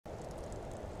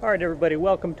Alright everybody,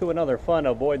 welcome to another fun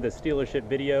Avoid the Stealership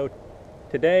video.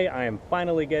 Today I am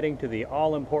finally getting to the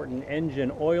all-important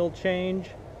engine oil change.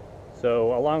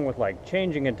 So along with like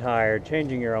changing a tire,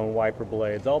 changing your own wiper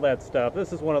blades, all that stuff,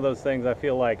 this is one of those things I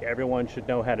feel like everyone should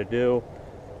know how to do.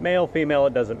 Male, female,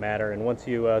 it doesn't matter. And once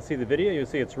you see the video, you'll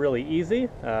see it's really easy.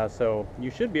 So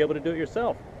you should be able to do it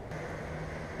yourself.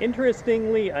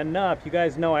 Interestingly enough, you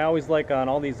guys know I always like on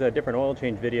all these different oil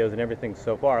change videos and everything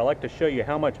so far, I like to show you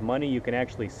how much money you can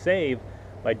actually save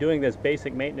by doing this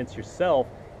basic maintenance yourself.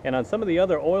 And on some of the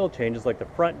other oil changes like the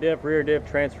front diff, rear diff,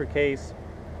 transfer case,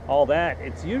 all that,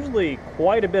 it's usually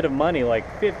quite a bit of money, like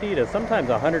 $50 to sometimes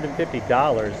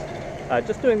 $150,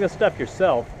 just doing this stuff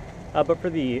yourself. But for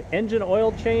the engine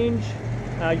oil change,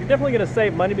 you're definitely going to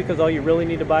save money because all you really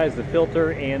need to buy is the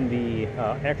filter and the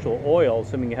actual oil,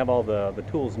 assuming you have all the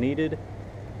tools needed.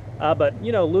 But,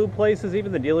 you know, lube places,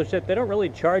 even the dealership, they don't really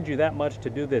charge you that much to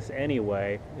do this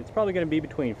anyway. It's probably going to be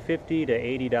between $50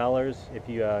 to $80 if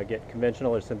you get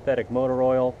conventional or synthetic motor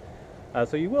oil.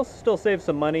 So you will still save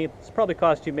some money. It's probably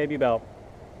cost you maybe about,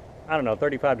 I don't know,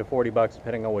 35 to 40 bucks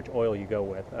depending on which oil you go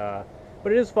with.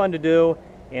 But it is fun to do.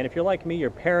 And if you're like me, you're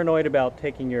paranoid about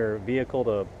taking your vehicle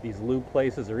to these lube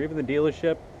places or even the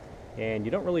dealership, and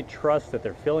you don't really trust that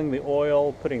they're filling the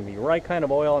oil, putting the right kind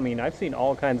of oil. I mean, I've seen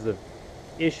all kinds of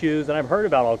issues, and I've heard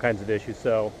about all kinds of issues,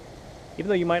 so even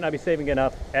though you might not be saving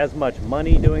as much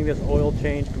money doing this oil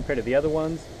change compared to the other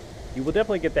ones, you will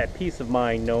definitely get that peace of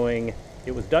mind knowing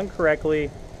it was done correctly,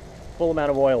 full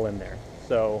amount of oil in there.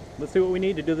 So let's see what we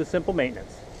need to do the simple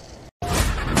maintenance.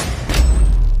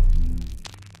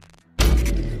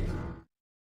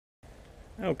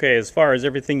 Okay, as far as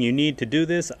everything you need to do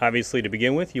this, obviously to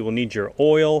begin with, you will need your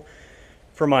oil.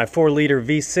 For my 4-liter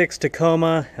V6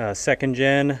 Tacoma, second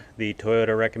gen, the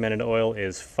Toyota recommended oil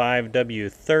is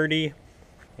 5W30.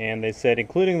 And they said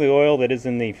including the oil that is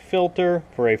in the filter,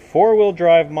 for a 4-wheel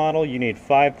drive model, you need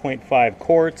 5.5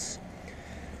 quarts.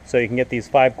 So you can get these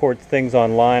 5-quart things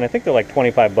online. I think they're like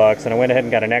 25 bucks, and I went ahead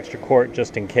and got an extra quart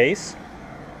just in case.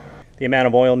 The amount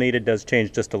of oil needed does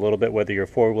change just a little bit, whether you're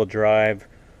 4-wheel drive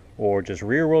or just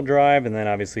rear-wheel drive, and then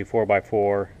obviously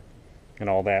 4x4 and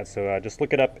all that. So just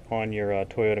look it up on your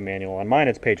Toyota manual. On mine,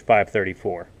 it's page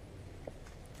 534.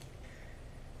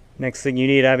 Next thing you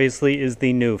need, obviously, is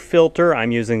the new filter.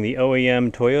 I'm using the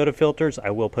OEM Toyota filters. I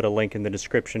will put a link in the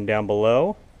description down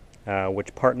below,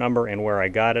 which part number and where I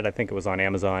got it. I think it was on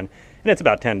Amazon, and it's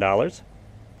about $10.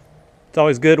 It's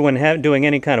always good when doing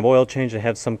any kind of oil change to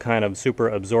have some kind of super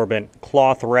absorbent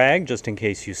cloth rag, just in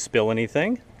case you spill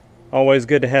anything. Always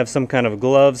good to have some kind of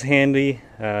gloves handy,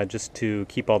 just to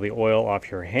keep all the oil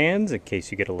off your hands in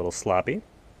case you get a little sloppy.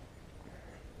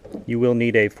 You will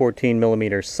need a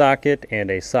 14mm socket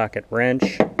and a socket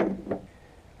wrench.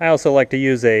 I also like to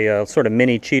use a sort of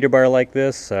mini cheater bar like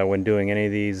this when doing any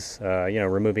of these,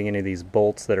 removing any of these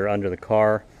bolts that are under the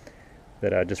car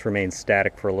that just remain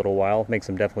static for a little while. Makes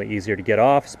them definitely easier to get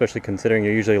off, especially considering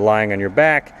you're usually lying on your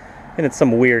back and it's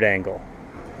some weird angle.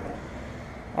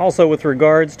 Also, with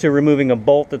regards to removing a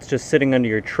bolt that's just sitting under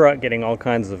your truck, getting all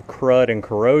kinds of crud and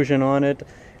corrosion on it,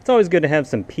 it's always good to have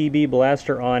some PB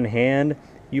Blaster on hand.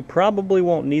 You probably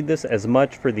won't need this as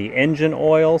much for the engine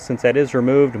oil, since that is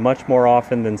removed much more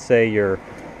often than, say, your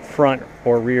front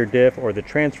or rear diff or the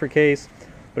transfer case,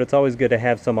 but it's always good to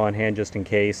have some on hand just in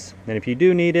case. And if you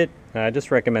do need it, I just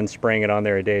recommend spraying it on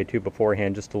there a day or two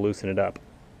beforehand just to loosen it up.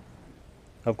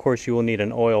 Of course, you will need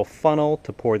an oil funnel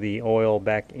to pour the oil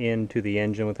back into the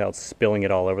engine without spilling it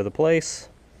all over the place.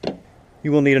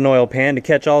 You will need an oil pan to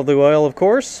catch all the oil, of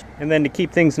course. And then to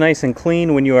keep things nice and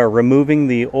clean when you are removing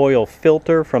the oil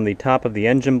filter from the top of the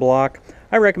engine block,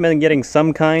 I recommend getting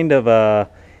some kind of a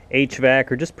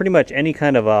HVAC or just pretty much any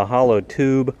kind of a hollow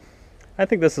tube. I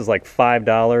think this is like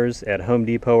 $5 at Home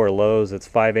Depot or Lowe's. It's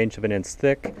 5/8 of an inch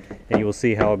thick, and you will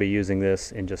see how I'll be using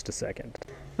this in just a second.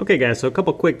 Okay guys, so a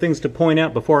couple quick things to point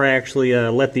out before I actually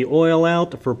let the oil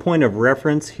out. For point of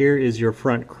reference, here is your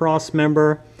front cross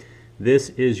member. This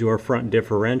is your front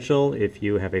differential if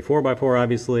you have a 4x4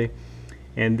 obviously.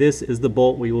 And this is the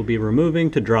bolt we will be removing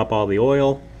to drop all the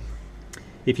oil.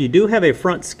 If you do have a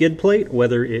front skid plate,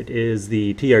 whether it is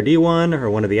the TRD one or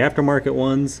one of the aftermarket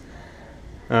ones,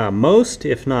 most,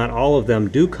 if not all of them,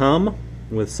 do come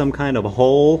with some kind of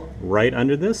hole right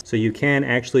under this. So you can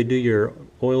actually do your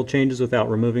oil changes without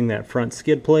removing that front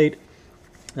skid plate.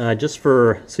 Just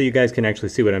so you guys can actually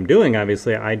see what I'm doing,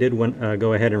 obviously, I did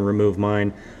go ahead and remove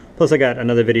mine. Plus I got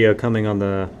another video coming on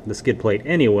the skid plate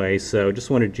anyway, so just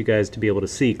wanted you guys to be able to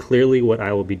see clearly what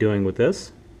I will be doing with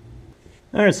this.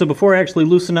 Alright, so before I actually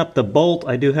loosen up the bolt,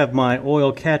 I do have my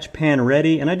oil catch pan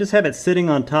ready, and I just have it sitting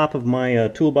on top of my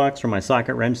toolbox for my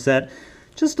socket wrench set,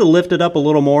 just to lift it up a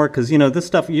little more, because, you know, this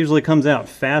stuff usually comes out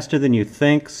faster than you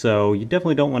think, so you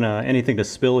definitely don't want anything to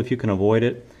spill if you can avoid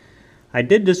it. I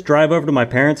did just drive over to my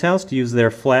parents' house to use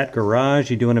their flat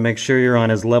garage. You do want to make sure you're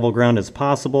on as level ground as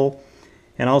possible.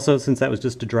 And also, since that was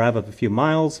just a drive of a few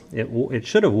miles, it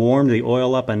should have warmed the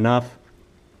oil up enough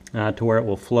to where it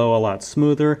will flow a lot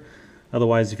smoother.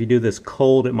 Otherwise, if you do this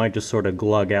cold, it might just sort of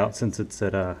glug out since it's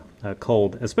at a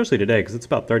cold, especially today, because it's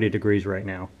about 30 degrees right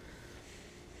now.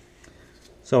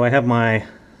 So I have my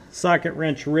socket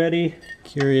wrench ready.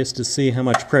 Curious to see how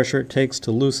much pressure it takes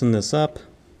to loosen this up.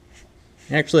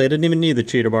 Actually, I didn't even need the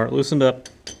cheater bar. It loosened up.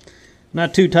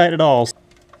 Not too tight at all.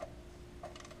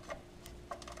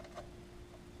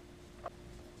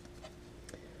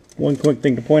 One quick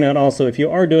thing to point out also, if you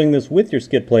are doing this with your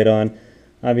skid plate on,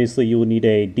 obviously you will need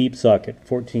a deep socket,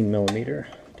 14 millimeter,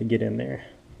 to get in there.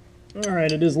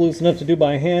 Alright, it is loose enough to do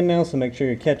by hand now, so make sure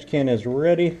your catch can is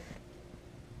ready.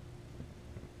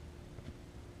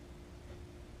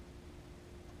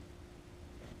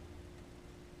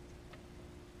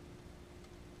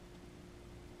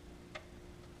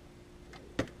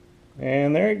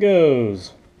 And there it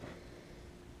goes.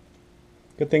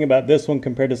 Good thing about this one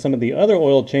compared to some of the other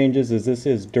oil changes is this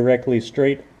is directly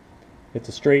straight. It's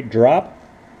a straight drop.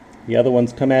 The other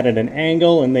ones come out at an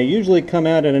angle, and they usually come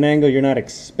out at an angle you're not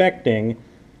expecting.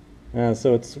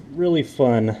 So it's really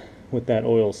fun with that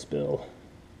oil spill.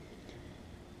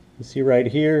 You see right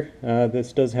here,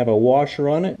 this does have a washer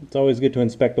on it. It's always good to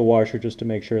inspect the washer just to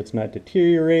make sure it's not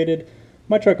deteriorated.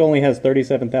 My truck only has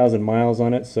 37,000 miles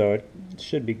on it, so it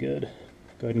should be good.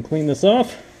 Go ahead and clean this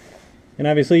off. And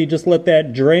obviously you just let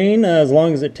that drain as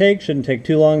long as it takes. Shouldn't take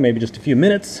too long, maybe just a few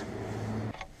minutes.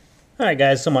 Alright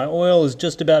guys, so my oil is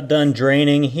just about done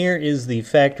draining. Here is the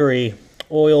factory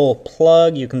oil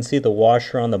plug. You can see the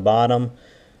washer on the bottom.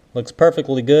 Looks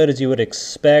perfectly good as you would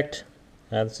expect.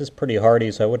 This is pretty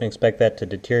hardy, so I wouldn't expect that to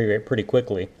deteriorate pretty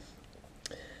quickly.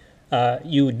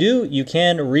 You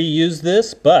can reuse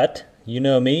this, but you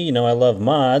know me, you know I love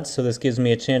mods, so this gives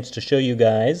me a chance to show you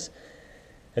guys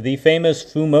the famous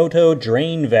Fumoto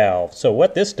drain valve. So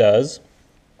what this does,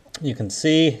 you can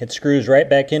see it screws right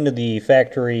back into the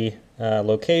factory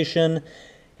location,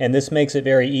 and this makes it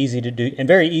very easy to do, and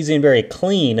very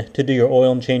clean to do your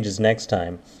oil changes next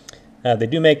time. They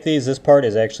do make these. This part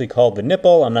is actually called the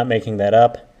nipple. I'm not making that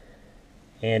up.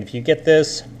 And if you get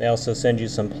this, they also send you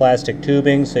some plastic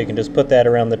tubing, so you can just put that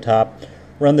around the top,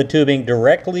 run the tubing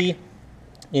directly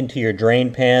into your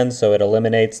drain pan so it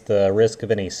eliminates the risk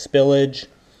of any spillage.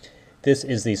 This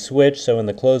is the switch, so in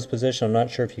the closed position, I'm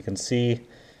not sure if you can see,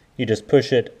 you just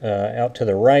push it out to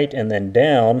the right and then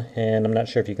down, and I'm not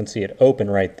sure if you can see it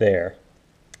open right there.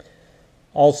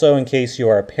 Also, in case you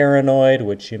are paranoid,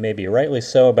 which you may be rightly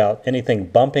so, about anything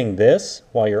bumping this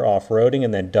while you're off-roading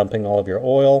and then dumping all of your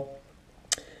oil,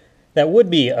 that would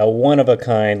be a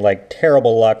one-of-a-kind, like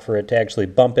terrible luck for it to actually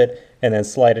bump it and then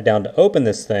slide it down to open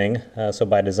this thing. So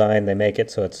by design they make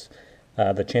it so it's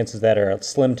the chances of that are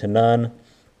slim to none.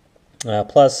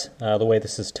 Plus, the way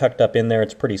this is tucked up in there,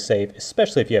 it's pretty safe,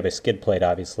 especially if you have a skid plate,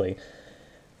 obviously.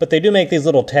 But they do make these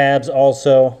little tabs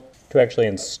also to actually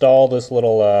install this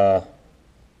little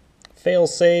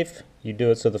fail-safe. You do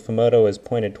it so the Fumoto is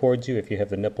pointed towards you if you have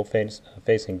the nipple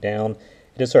facing down.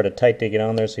 It is sort of tight to get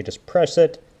on there, so you just press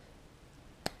it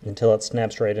until it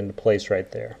snaps right into place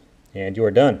right there. And you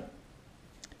are done.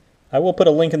 I will put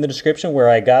a link in the description where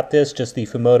I got this, just the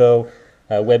Fumoto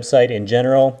website in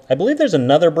general. I believe there's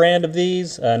another brand of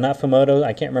these, not Fumoto.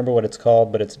 I can't remember what it's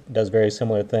called, but it does a very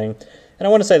similar thing. And I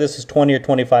want to say this is 20 or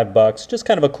 25 bucks. Just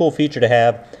kind of a cool feature to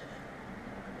have.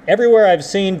 Everywhere I've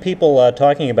seen people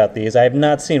talking about these, I have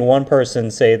not seen one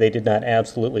person say they did not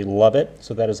absolutely love it.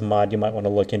 So that is a mod you might want to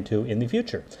look into in the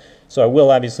future. So I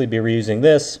will obviously be reusing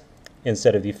this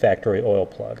instead of the factory oil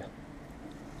plug.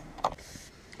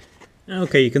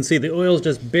 Okay, you can see the oil's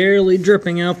just barely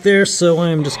dripping out there, so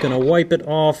I'm just going to wipe it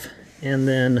off and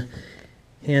then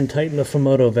hand tighten the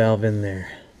Fumoto valve in there.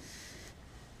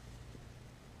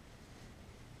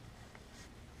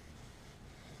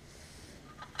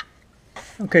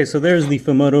 Okay, so there's the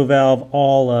Fumoto valve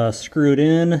all screwed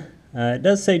in. It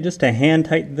does say just to hand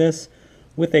tighten this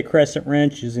with a crescent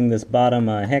wrench using this bottom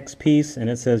hex piece, and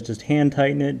it says just hand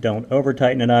tighten it, don't over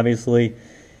tighten it obviously.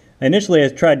 Initially I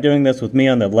tried doing this with me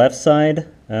on the left side,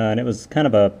 and it was kind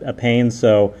of a pain,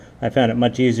 so I found it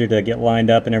much easier to get lined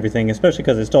up and everything, especially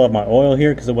because I still have my oil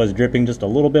here because it was dripping just a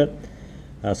little bit.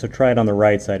 So try it on the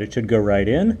right side, it should go right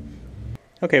in.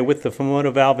 Okay, with the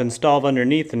Fumoto valve installed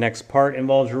underneath, the next part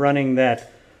involves running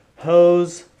that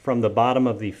hose from the bottom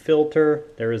of the filter.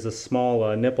 There is a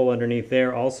small nipple underneath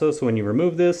there also, so when you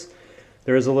remove this,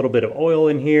 there is a little bit of oil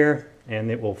in here.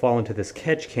 and it will fall into this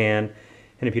catch can,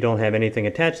 and if you don't have anything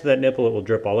attached to that nipple, it will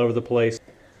drip all over the place.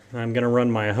 I'm going to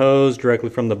run my hose directly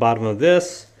from the bottom of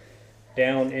this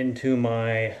down into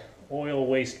my oil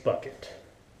waste bucket.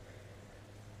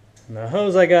 And the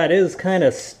hose I got is kind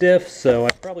of stiff, so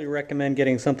I probably recommend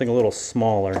getting something a little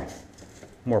smaller,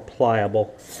 more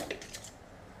pliable.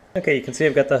 Okay, you can see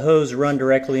I've got the hose run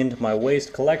directly into my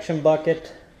waste collection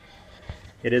bucket.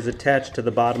 It is attached to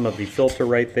the bottom of the filter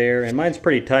right there, and mine's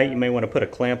pretty tight. You may want to put a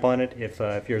clamp on it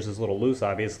if yours is a little loose,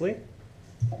 obviously.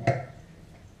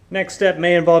 Next step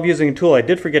may involve using a tool I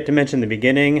did forget to mention in the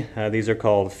beginning. These are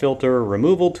called filter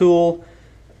removal tool.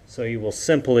 So you will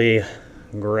simply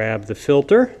grab the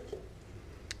filter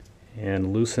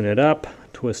and loosen it up,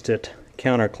 twist it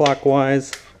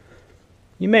counterclockwise.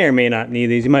 You may or may not need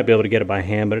these. You might be able to get it by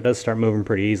hand, but it does start moving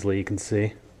pretty easily, you can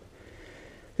see.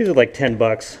 These are like 10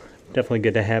 bucks. Definitely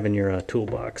good to have in your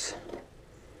toolbox.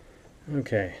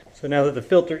 Okay, so now that the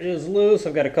filter is loose,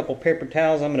 I've got a couple paper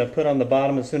towels I'm going to put on the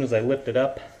bottom as soon as I lift it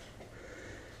up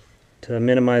to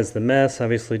minimize the mess.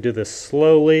 Obviously do this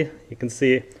slowly. You can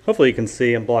see, hopefully you can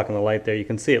see, I'm blocking the light there, you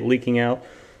can see it leaking out.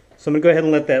 So I'm going to go ahead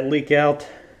and let that leak out.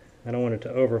 I don't want it to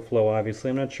overflow, obviously.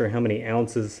 I'm not sure how many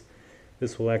ounces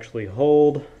this will actually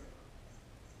hold.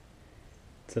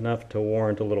 It's enough to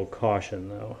warrant a little caution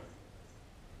though.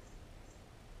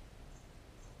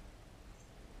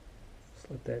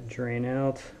 Just let that drain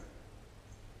out.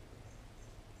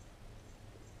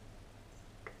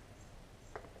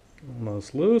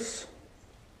 Almost loose.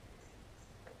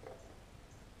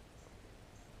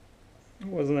 It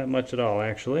wasn't that much at all,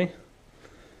 actually.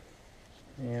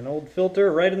 And old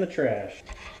filter right in the trash.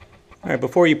 Alright,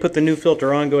 before you put the new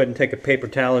filter on, go ahead and take a paper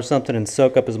towel or something and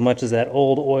soak up as much of that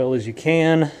old oil as you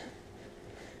can.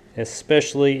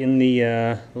 Especially in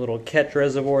the little catch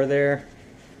reservoir there.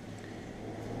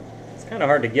 It's kind of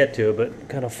hard to get to, but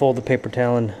kind of fold the paper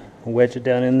towel and wedge it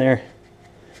down in there.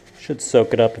 Should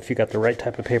soak it up if you got the right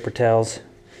type of paper towels.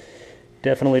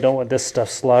 Definitely don't want this stuff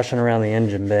sloshing around the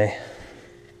engine bay.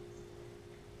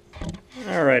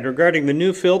 Alright, regarding the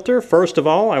new filter, first of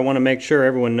all, I want to make sure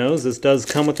everyone knows this does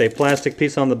come with a plastic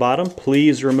piece on the bottom.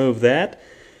 Please remove that.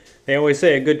 They always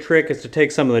say a good trick is to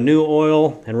take some of the new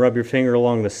oil and rub your finger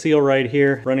along the seal right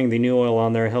here. Running the new oil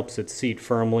on there helps it seat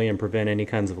firmly and prevent any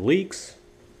kinds of leaks.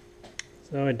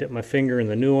 So I dip my finger in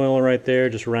the new oil right there,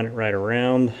 just run it right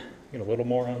around. Get a little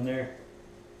more on there.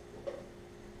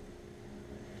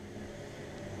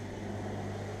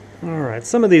 Alright,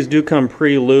 some of these do come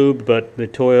pre-lubed, but the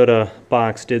Toyota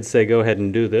box did say go ahead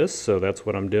and do this, so that's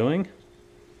what I'm doing.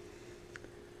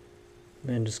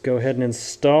 And just go ahead and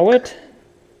install it.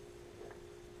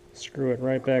 Screw it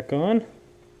right back on.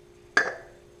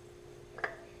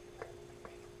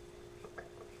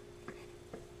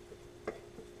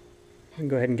 And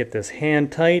go ahead and get this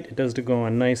hand tight. It does to go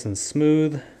on nice and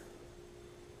smooth.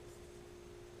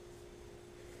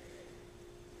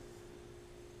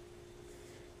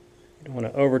 You don't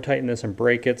want to over tighten this and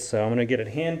break it, so I'm going to get it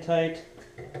hand tight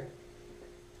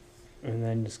and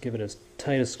then just give it as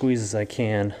tight a squeeze as I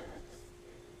can,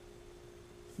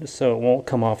 just so it won't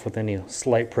come off with any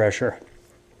slight pressure.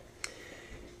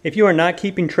 If you are not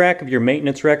keeping track of your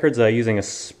maintenance records using a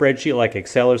spreadsheet like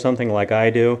Excel or something like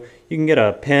I do, you can get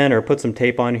a pen or put some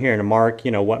tape on here and mark,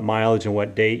 what mileage and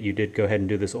what date you did go ahead and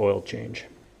do this oil change.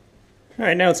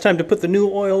 Alright, now it's time to put the new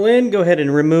oil in. Go ahead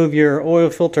and remove your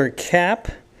oil filter cap.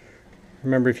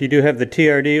 Remember, if you do have the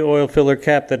TRD oil filler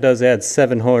cap, that does add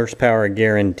 7 horsepower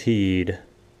guaranteed.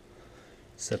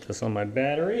 Set this on my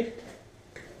battery.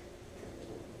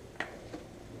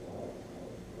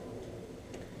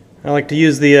 I like to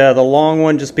use the long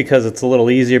one just because it's a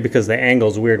little easier, because the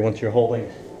angle's weird once you're holding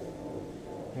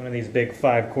one of these big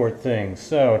 5-quart things.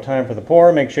 So, time for the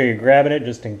pour. Make sure you're grabbing it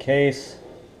just in case.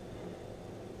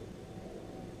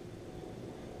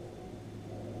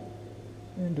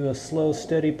 And do a slow,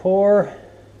 steady pour.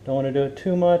 Don't want to do it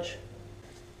too much.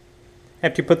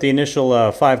 After you put the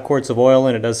initial 5 quarts of oil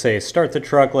in, it does say start the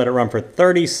truck, let it run for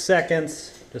 30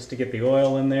 seconds just to get the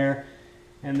oil in there.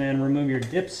 And then remove your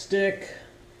dipstick.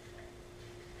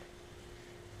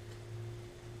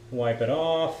 Wipe it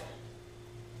off.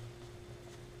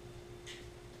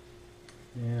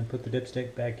 And put the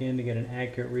dipstick back in to get an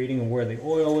accurate reading of where the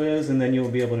oil is, and then you'll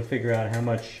be able to figure out how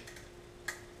much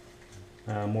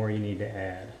more you need to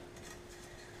add.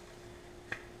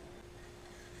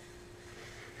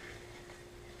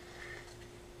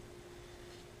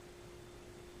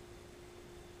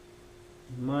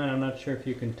 Mine, I'm not sure if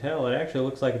you can tell, it actually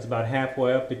looks like it's about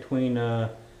halfway up between the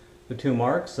two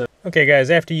marks. So Okay guys,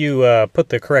 after you put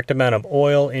the correct amount of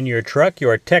oil in your truck, you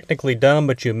are technically done,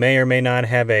 but you may or may not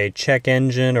have a check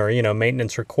engine or,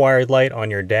 maintenance required light on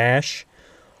your dash.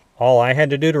 All I had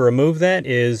to do to remove that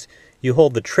is you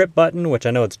hold the trip button, which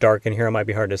I know it's dark in here, it might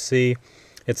be hard to see.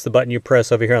 It's the button you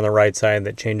press over here on the right side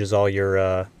that changes all your,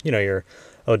 your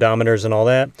odometers and all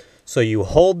that. So you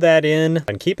hold that in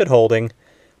and keep it holding.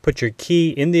 Put your key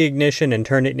in the ignition and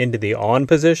turn it into the on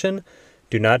position.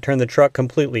 Do not turn the truck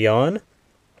completely on.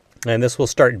 And this will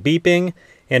start beeping.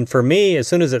 And for me, as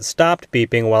soon as it stopped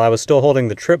beeping while I was still holding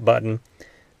the trip button,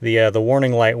 the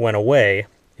warning light went away.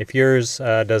 If yours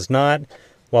does not,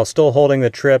 while still holding the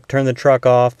trip, turn the truck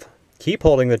off, keep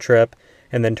holding the trip,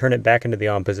 and then turn it back into the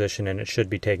on position, and it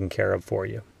should be taken care of for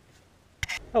you.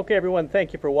 Okay everyone,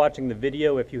 thank you for watching the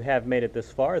video. If you have made it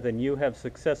this far, then you have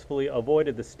successfully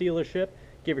avoided the stealership.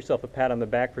 Give yourself a pat on the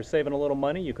back for saving a little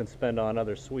money you can spend on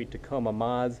other sweet Tacoma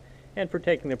mods, and for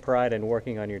taking the pride in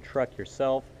working on your truck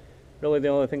yourself. Really the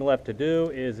only thing left to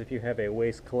do is, if you have a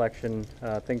waste collection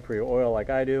thing for your oil like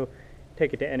I do,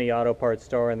 take it to any auto parts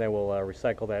store and they will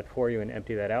recycle that for you and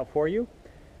empty that out for you.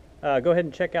 Go ahead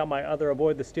and check out my other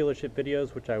Avoid the Stealership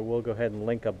videos, which I will go ahead and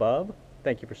link above.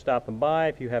 Thank you for stopping by.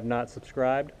 If you have not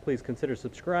subscribed, please consider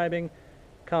subscribing,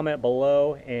 comment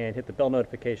below, and hit the bell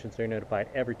notification so you're notified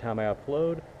every time I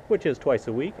upload, which is twice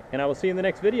a week. And I will see you in the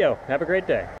next video. Have a great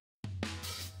day.